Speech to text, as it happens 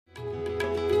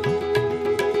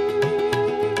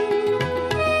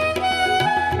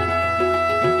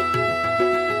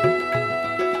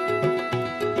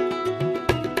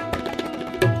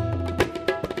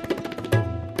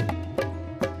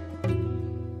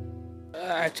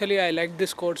Actually, I like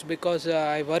this course because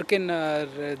I work in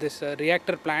this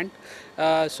reactor plant.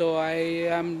 So I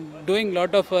am doing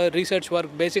lot of research work,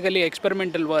 basically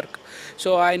experimental work.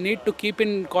 So I need to keep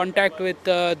in contact with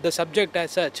the subject as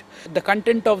such. The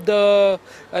content of the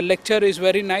lecture is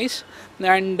very nice,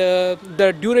 and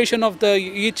the duration of the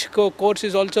each course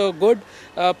is also good.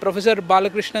 Professor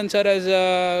Balakrishnan sir has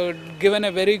given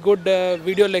a very good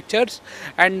video lectures,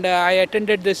 and I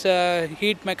attended this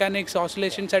heat mechanics,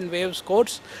 oscillations and waves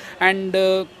course, and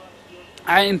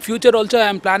in future also I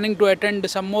am planning to attend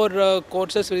some more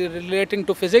courses relating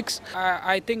to physics.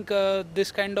 I think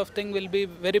this kind of thing will be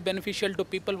very beneficial to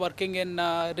people working in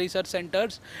research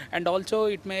centers, and also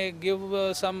it may give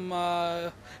some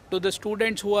to the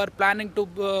students who are planning to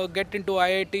get into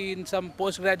IIT in some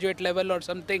postgraduate level or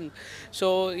something.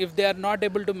 So if they are not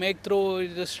able to make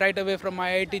through straight away from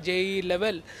IIT JEE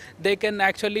level, they can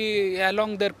actually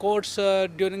along their course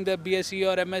during the BSc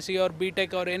or MSc or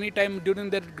BTech or any time during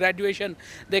their graduation,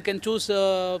 they can choose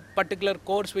a particular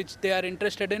course which they are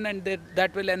interested in, and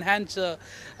that will enhance,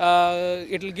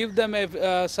 it will give them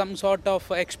some sort of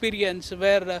experience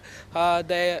where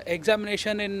the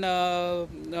examination in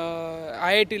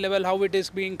IIT level, how it is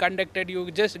being conducted,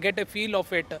 you just get a feel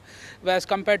of it, whereas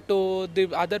compared to the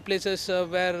other places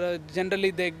where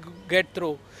generally they get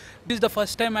through. This is the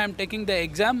first time I am taking the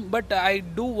exam, but I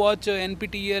do watch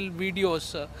NPTEL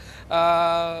videos.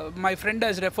 My friend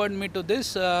has referred me to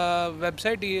this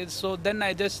website, so then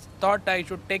I just thought I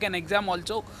should take an exam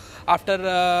also.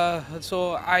 After,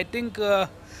 so I think the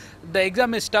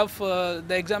exam is tough.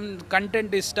 The exam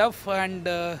content is tough, and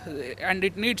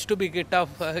it needs to be tough.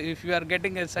 If you are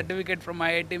getting a certificate from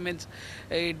IIT, means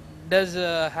it does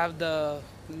have the.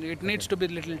 It needs to be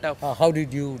little tough. How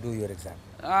did you do your exam?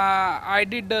 I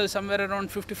did somewhere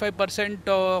around 55%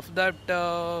 of that.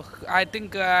 I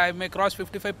think I may cross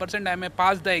 55%. I may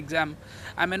pass the exam.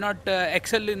 I may not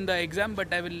excel in the exam,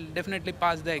 but I will definitely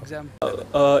pass the exam.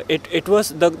 It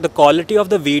was the quality of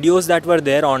the videos that were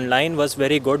there online was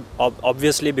very good,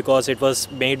 obviously, because it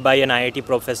was made by an IIT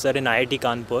professor in IIT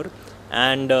Kanpur,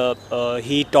 and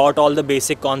he taught all the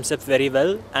basic concepts very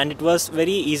well, and it was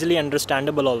very easily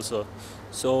understandable also.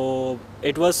 So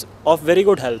it was of very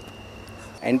good help.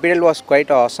 Nptel was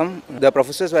quite awesome. The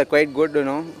professors were quite good,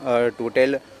 to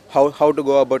tell how to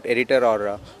go about editor,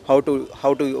 or how to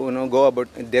go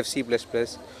about dev C++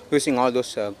 using all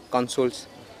those consoles.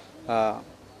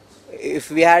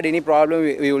 If we had any problem,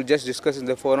 we will just discuss in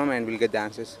the forum and we'll get the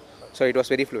answers. So it was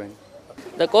very fluent.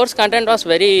 The course content was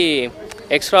very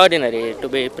extraordinary, to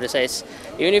be precise.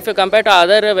 Even if you compare to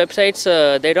other websites,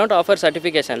 they don't offer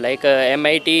certification like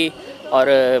MIT or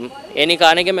any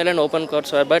Carnegie Mellon open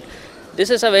courseware, but this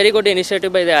is a very good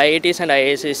initiative by the IITs and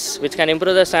IIScs, which can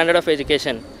improve the standard of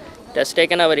education. It has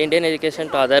taken our Indian education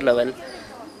to other level.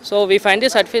 So we find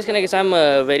this certification exam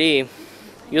very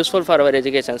useful for our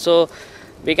education. So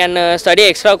we can study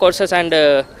extra courses and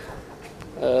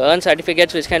earn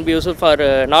certificates which can be useful for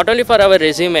not only for our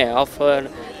resume,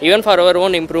 even for our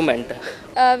own improvement.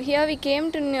 Here we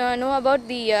came to know about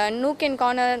the nook and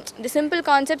corner, the simple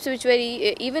concepts which were,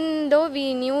 even though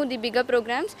we knew the bigger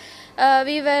programs,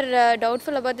 we were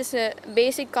doubtful about this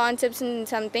basic concepts and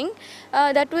something.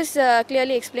 That was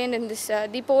clearly explained in this.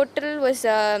 The portal was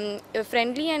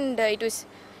friendly, and it was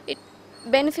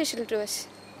beneficial to us.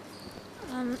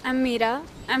 I'm Meera.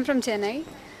 I'm from Chennai.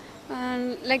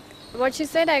 Like what she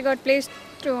said, I got placed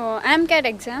to AMCAT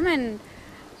exam, and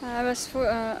I was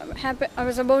happy. I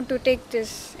was about to take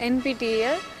this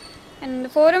NPTEL, and the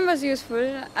forum was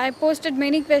useful. I posted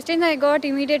many questions. I got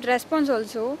immediate response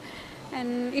also,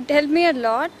 and it helped me a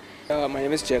lot. My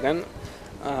name is Jagan.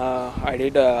 I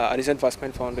did Horizon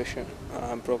Fastman Foundation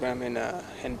program in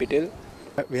NPTEL.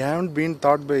 We haven't been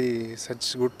taught by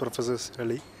such good professors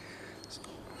really,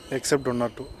 except one or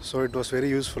two. So it was very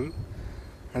useful,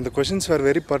 and the questions were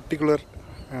very particular,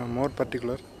 more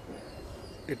particular.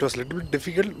 It was a little bit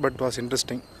difficult, but was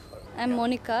interesting. I'm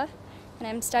Monica, and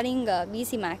I'm studying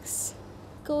BC Max.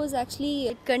 Course actually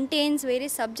it contains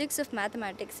various subjects of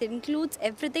mathematics. It includes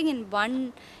everything in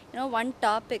one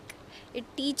topic. It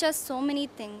teaches so many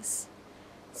things.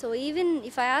 So even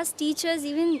if I ask teachers,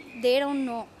 even they don't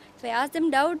know. If I ask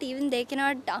them doubt, even they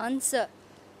cannot answer.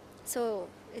 So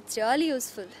it's really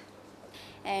useful.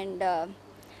 And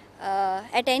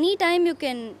at any time you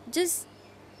can just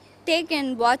take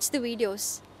and watch the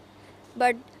videos.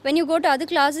 But when you go to other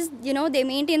classes, they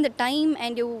maintain the time,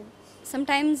 and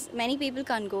sometimes many people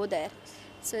can't go there.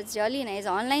 So it's really nice.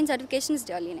 Online certification is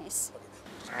really nice.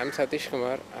 I'm Satish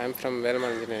Kumar. I'm from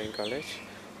Vermal Engineering College.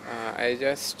 I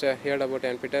just heard about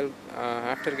NPTEL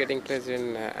after getting placed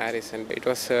in Aris, and it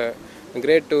was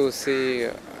great to see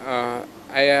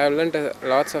I have learned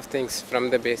lots of things from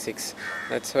the basics.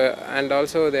 That's and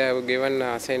also they have given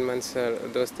assignments,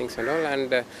 those things and all.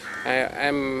 And I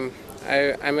am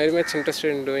I'm very much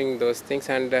interested in doing those things.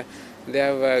 And they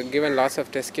have given lots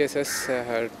of test cases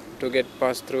to get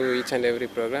passed through each and every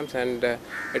programs. And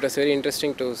it was very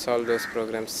interesting to solve those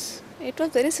programs. It was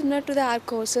very similar to the art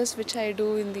courses which I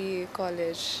do in the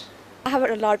college. I have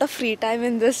a lot of free time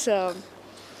in this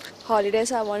holidays,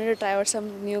 so I wanted to try out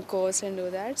some new course and do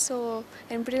that. So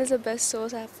Nptel is the best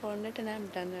source. I have found it and I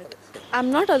have done it. I'm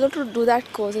not allowed to do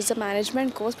that course. It's a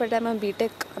management course, but I'm a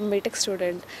BTech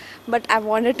student. But I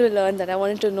wanted to learn that. I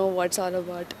wanted to know what's all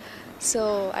about.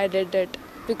 So I did it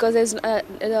because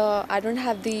I don't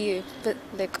have the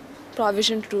like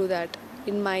provision to do that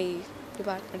in my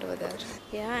department over there.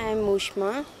 Yeah, I'm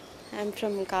Ushma. I'm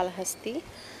from Kalahasti.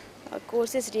 Our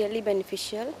course is really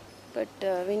beneficial, but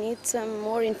we need some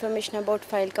more information about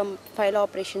file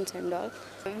operations and all.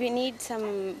 We need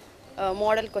some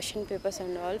model question papers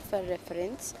and all for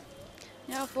reference.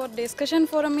 Yeah, for discussion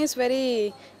forum is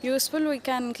very useful. We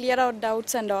can clear our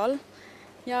doubts and all.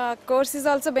 Yeah, course is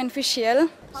also beneficial.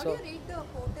 How do you rate the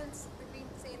portals between,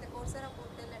 say, the Coursera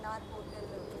portal and our portal?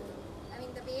 I mean,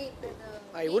 the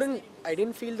way I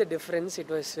didn't feel the difference. It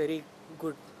was very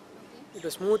good. Okay. It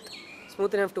was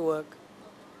smooth enough to work.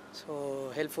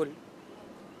 So helpful.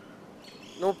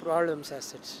 No problems as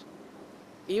such.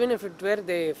 Even if it were,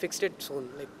 they fixed it soon.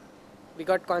 Like, we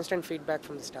got constant feedback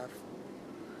from the staff.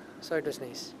 So it was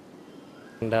nice.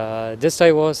 And just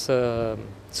I was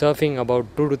surfing about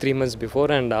 2 to 3 months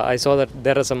before, and I saw that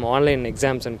there are some online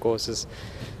exams and courses.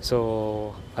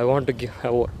 So I want to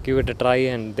give it a try,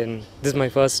 and then this is my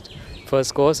first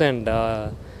course, and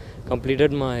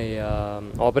completed my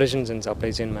operations and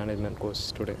supply chain management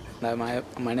course today.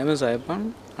 My name is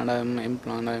Ayapan, and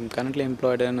I'm currently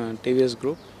employed in TVS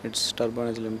Group. It's Turbo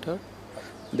Energy Limited.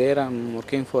 There I'm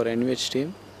working for NVH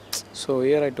team. So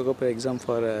here I took up an exam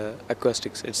for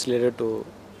acoustics. It's related to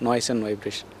noise and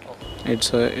vibration.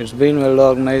 It's been well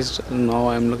organized. Now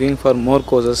I'm looking for more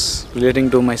courses relating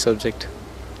to my subject.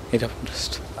 It of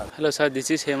interest. Hello sir, this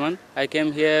is Hemant. I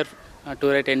came here to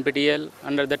write NPTEL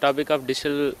under the topic of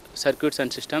digital circuits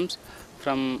and systems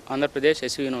from Andhra Pradesh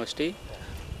SU University.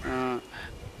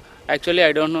 Actually,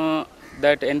 I don't know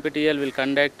that NPTEL will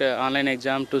conduct online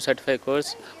exam to certify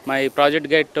course. My project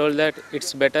guide told that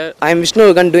it's better. I am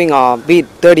Vishnu Ugan doing B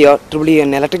third year EEE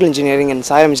in electrical engineering in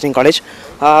Sai Engineering College.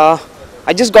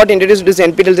 I just got introduced to this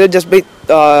NPTEL just by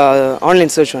online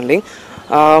search only.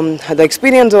 The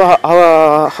experience of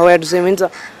how I have to say means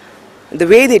the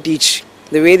way they teach.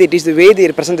 The way they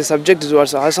present the subject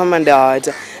was awesome, and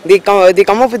they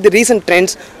come up with the recent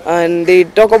trends, and they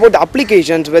talk about the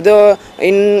applications, whether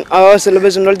in our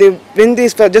syllabus and all. When they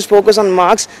just focus on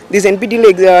marks, this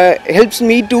NPTEL helps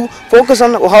me to focus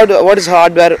on what is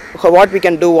hardware, what we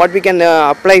can do, what we can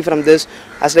apply from this,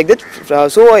 as like that.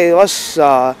 So I was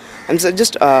I'm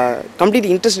just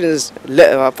completely interested in this.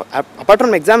 Apart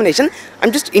from examination,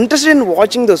 I'm just interested in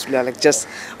watching those lectures.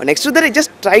 Next to that, I just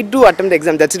tried to attempt the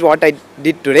exam. That's it. What I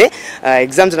did today.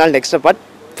 Exams are not extra, but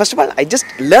first of all, I just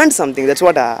learned something. That's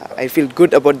what I feel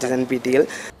good about this NPTEL.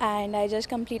 And I just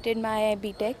completed my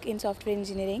BTech in software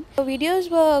engineering. The videos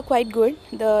were quite good.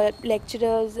 The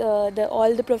lecturers,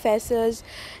 all the professors,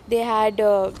 they had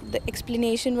the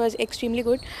explanation was extremely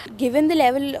good. Given the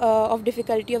level of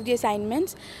difficulty of the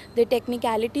assignments, the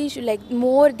technicality should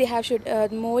more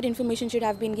information should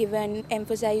have been given,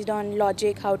 emphasized on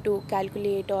logic, how to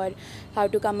calculate or how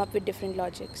to come up with different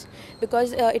logics.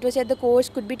 Because it was said the course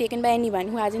could be taken by anyone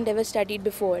who hasn't ever studied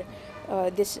before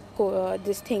this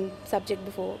subject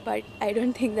before, but I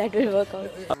don't think that will work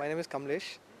out. My name is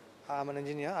Kamlesh. I'm an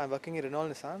engineer. I'm working in Renault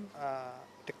Nissan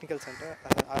Technical Center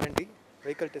as an R&D,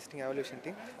 Vehicle Testing Evaluation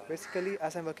Team. Basically,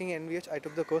 as I'm working in NVH, I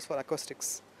took the course for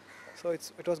acoustics. So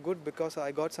it was good because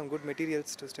I got some good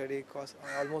materials to study, because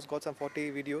I almost got some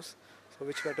 40 videos, so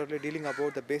which were totally dealing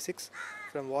about the basics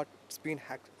from what's been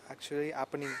actually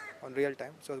happening on real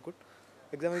time. So it was good.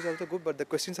 Exam is also good, but the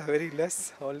questions are very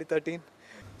less, only 13.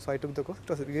 So I took the course. It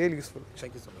was really useful.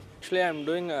 Thank you so much. Actually, I'm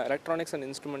doing electronics and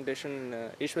instrumentation in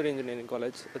Ishwari Engineering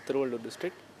College, Tiruvallur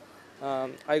district.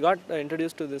 I got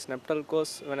introduced to this Nptel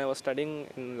course when I was studying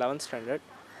in 11th standard.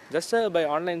 Just by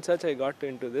online search, I got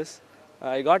into this.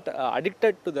 I got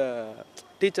addicted to the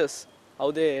teachers,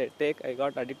 how they take. I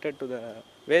got addicted to the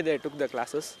way they took the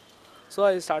classes. So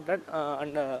I started,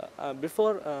 and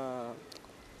before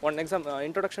one exam,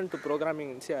 Introduction to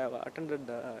Programming, I have attended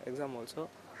the exam also.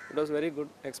 It was very good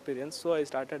experience, so I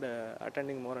started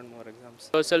attending more and more exams.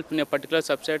 Yourself in a particular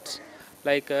subsets,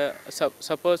 like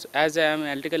suppose as I am an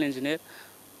electrical engineer,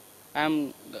 I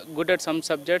am good at some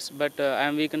subjects, but I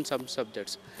am weak in some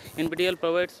subjects. NPTEL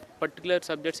provides particular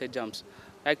subjects exams.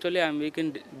 Actually, I am weak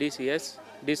in DCS,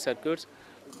 these circuits.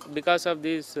 Because of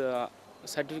these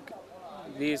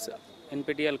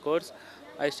NPTEL course,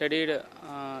 I studied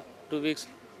 2 weeks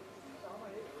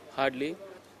hardly.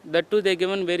 That too, they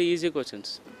given very easy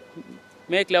questions.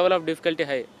 Make level of difficulty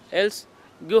high. Else,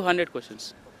 give 100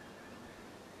 questions.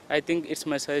 I think it's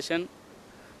my suggestion,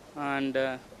 and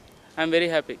I'm very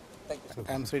happy.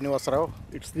 I'm Srinivas Rao.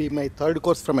 It's my third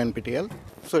course from NPTEL,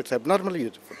 so it's abnormally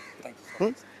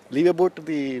useful. Leave about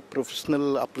the professional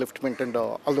upliftment and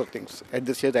all those things. At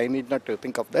this age, I need not to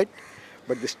think of that,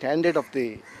 but the standard of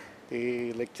the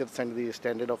lectures and the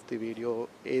standard of the video,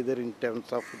 either in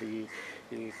terms of the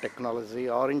technology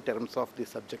or in terms of the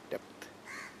subject depth,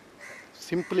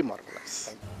 simply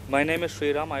marvelous. My name is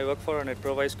Sriram. I work for a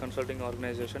NetProvise consulting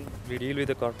organization. We deal with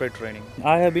the corporate training.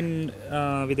 I have been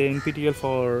with the NPTEL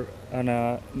for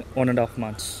 1.5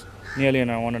 months, nearly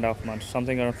 1.5 months,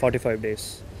 something around 45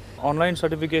 days. Online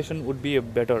certification would be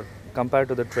better compared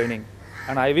to the training,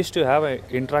 and I wish to have an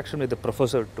interaction with the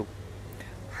professor too,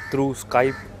 through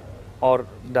Skype or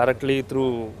directly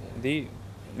through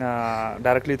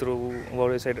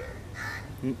what I said,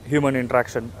 human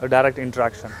interaction, a direct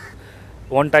interaction,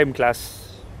 one-time class.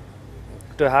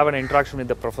 To have an interaction with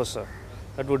the professor,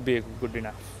 that would be good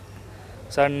enough.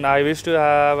 So, and I wish to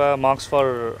have marks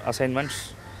for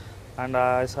assignments, and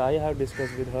as I have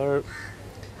discussed with her,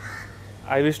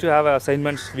 I wish to have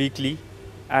assignments weekly,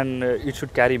 and it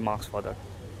should carry marks for that.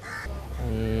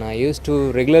 And I used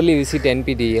to regularly visit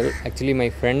NPTEL. Actually, my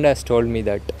friend has told me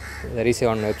that there is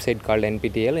one website called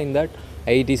NPTEL. In that,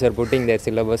 IITs are putting their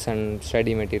syllabus and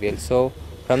study materials. So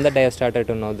from that, I have started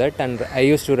to know that, and I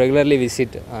used to regularly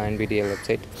visit NPTEL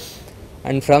website.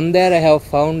 And from there, I have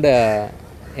found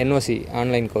NOC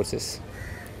online courses.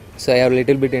 So I have a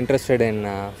little bit interested in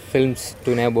films,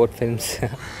 to know about films.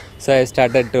 So I have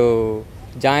started to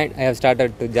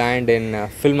join in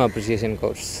film appreciation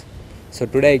course. So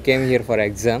today I came here for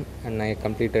exam and I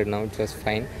completed now. It was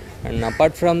fine. And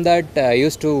apart from that, I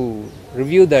used to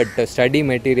review that study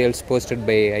materials posted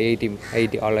by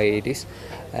IIT, all IITs.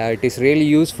 It is really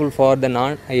useful for the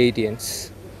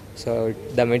non-IITians. So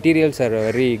the materials are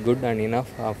very good and enough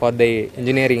for the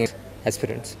engineering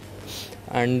aspirants.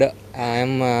 And I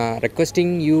am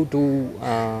requesting you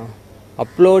to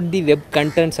upload the web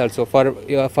contents also.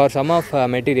 For some of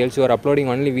materials, you are uploading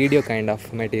only video kind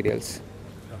of materials.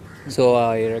 So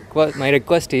my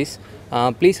request is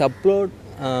please upload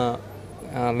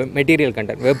material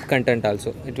content, web content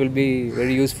also. It will be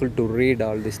very useful to read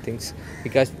all these things,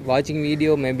 because watching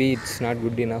video maybe it's not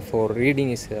good enough. For reading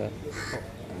is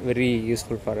very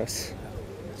useful for us.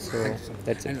 So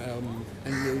that's it.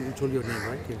 And you told your name,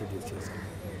 right? You introduced yourself.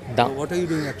 So what are you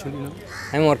doing actually now?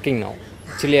 I'm working now.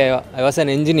 Actually, I was an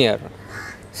engineer.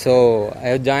 So I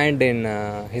have joined in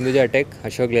Hinduja Tech,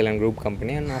 Ashok Leyland Group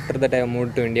company, and after that I have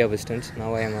moved to India Western.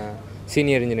 Now I am a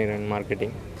senior engineer in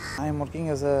marketing. I am working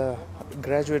as a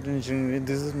graduate engineer.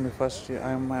 This is my first year.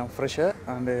 I am a fresher,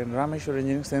 and in Rameshwar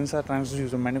Engineering Sensor Transducer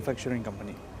is a manufacturing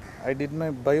company. I did my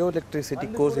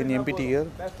bioelectricity course in NPTEL,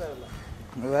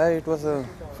 where it was a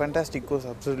fantastic course,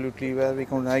 absolutely, where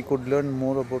I could learn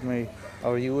more about my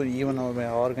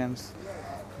organs,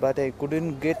 but I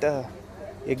couldn't get a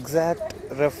exact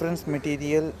reference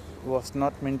material was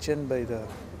not mentioned by the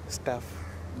staff,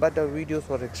 but the videos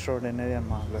were extraordinary and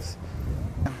marvelous.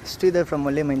 Sridhar from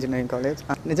Mulliam Engineering College.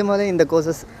 நிஜமாலே இந்த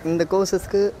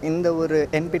கோர்சஸ்க்கு இந்த ஒரு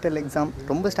NPTEL exam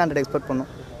ரொம்ப standard expect பண்ணோம்,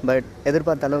 but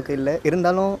எதிர்பார்த்த அளவுக்கு இல்லை.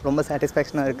 இருந்தாலும் ரொம்ப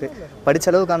சாட்டிஸ்ஃபேக்ஷனாக இருக்குது.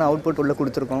 படித்த அளவுக்கான அவுட்புட் உள்ளே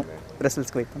கொடுத்துருக்கோம்.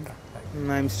 ரிசல்ட்ஸ்க்கு வெயிட் பண்ணுறேன்.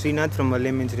 I'm Srinath from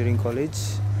Mulliam Engineering College.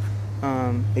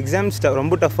 Exams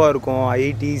ரொம்ப டஃப்பாக இருக்கும்.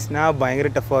 ஐஐடிஸ்னால் பயங்கர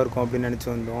டஃப்பாக இருக்கும் அப்படின்னு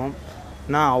நினச்சி வந்தோம்.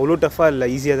 நான் அவ்வளோ டஃப்பாக இல்லை,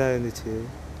 ஈஸியாக தான் இருந்துச்சு.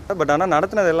 பட் ஆனால்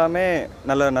நடத்துனது எல்லாமே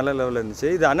நல்ல லெவலில் இருந்துச்சு.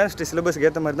 இது அன்யூனிவர்சிட்டி சிலபஸ்க்கு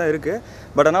ஏற்ற மாதிரி தான் இருக்குது.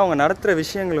 பட் ஆனால் அவங்க நடத்துகிற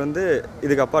விஷயங்கள் வந்து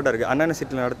இதுக்கு அப்பாட்டாக இருக்குது.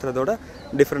 அன்யூனிவர்சிட்டியில் நடத்துகிறதோட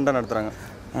டிஃப்ரெண்ட்டாக நடத்துகிறாங்க.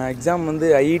 எக்ஸாம் வந்து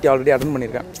ஐஐடி ஆல்ரெடி அட்டன்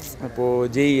பண்ணியிருக்கேன். இப்போது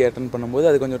ஜேஇ அட்டன் பண்ணும்போது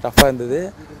அது கொஞ்சம் டஃப்பாக இருந்தது,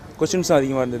 கொஸ்டின்ஸும்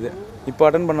அதிகமாக இருந்தது. இப்போ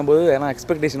அட்டன் பண்ணும்போது ஏன்னா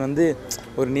எக்ஸ்பெக்டேஷன் வந்து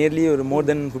ஒரு நியர்லி ஒரு மோர்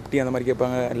தென் 50 அந்த மாதிரி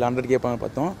கேட்பாங்க, இல்லை 100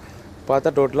 கேட்பாங்க. பார்த்தா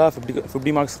டோட்டலாக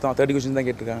 50 மார்க்ஸ் தான், 30 கொஸ்டின் தான்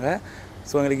கேட்டிருக்காங்க.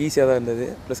 ஸோ எங்களுக்கு ஈஸியாக தான் இருந்தது.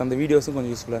 ப்ளஸ் அந்த வீடியோஸும்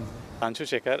கொஞ்சம் யூஸ்ஃபுல்லாக இருந்தது. Anshu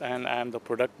Shekhar, and I am the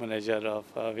product manager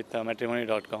with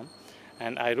matrimony.com,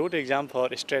 and I wrote exam for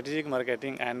strategic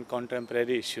marketing and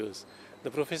contemporary issues.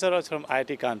 The professor was from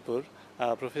IIT Kanpur,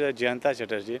 Professor Jayanta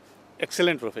Chatterjee.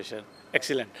 Excellent professor,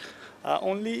 excellent.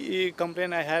 Only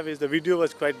complaint I have is the video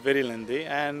was quite very lengthy,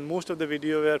 and most of the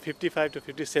video were 55 to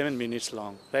 57 minutes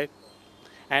long, right?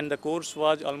 And the course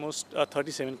was almost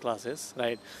 37 classes,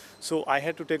 right? So I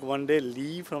had to take one day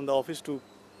leave from the office to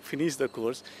finish the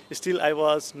course. Still, I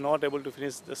was not able to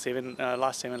finish the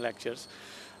last 7 lectures.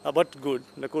 But good,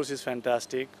 the course is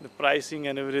fantastic. The pricing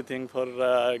and everything for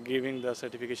giving the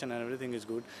certification and everything is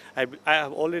good. I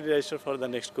have already registered for the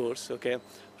next course, okay,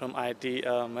 from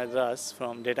IIT Madras,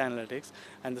 from data analytics.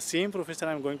 And the same professor,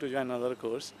 I'm going to join another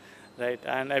course, right?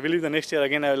 And I believe the next year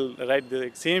again I will write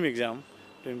the same exam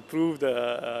to improve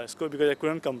the score, because I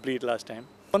couldn't complete last time.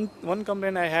 One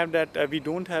complaint I have that we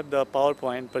don't have the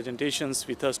PowerPoint presentations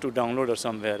with us to download or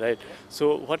somewhere, right?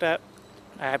 So what I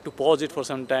have to pause it for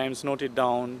some times, note it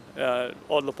down,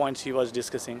 all the points he was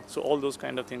discussing. So all those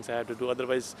kind of things I have to do.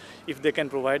 Otherwise, if they can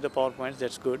provide the PowerPoints,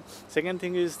 that's good. Second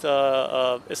thing is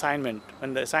the assignment.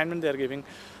 When the assignment they are giving,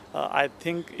 I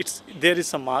think there is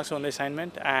some marks on the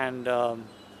assignment, and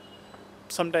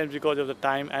sometimes because of the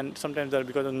time, and sometimes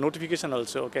because of the notification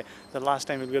also. Okay, the last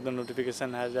time we get the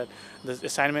notification has that the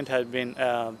assignment has been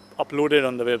uploaded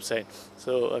on the website,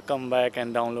 so come back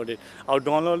and download it. I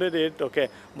downloaded it, okay,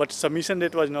 but submission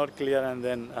date was not clear, and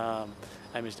then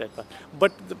I missed that part.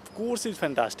 But the course is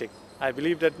fantastic. I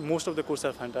believe that most of the courses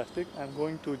are fantastic. I'm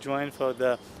going to join for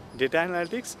the data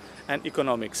analytics and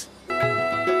economics.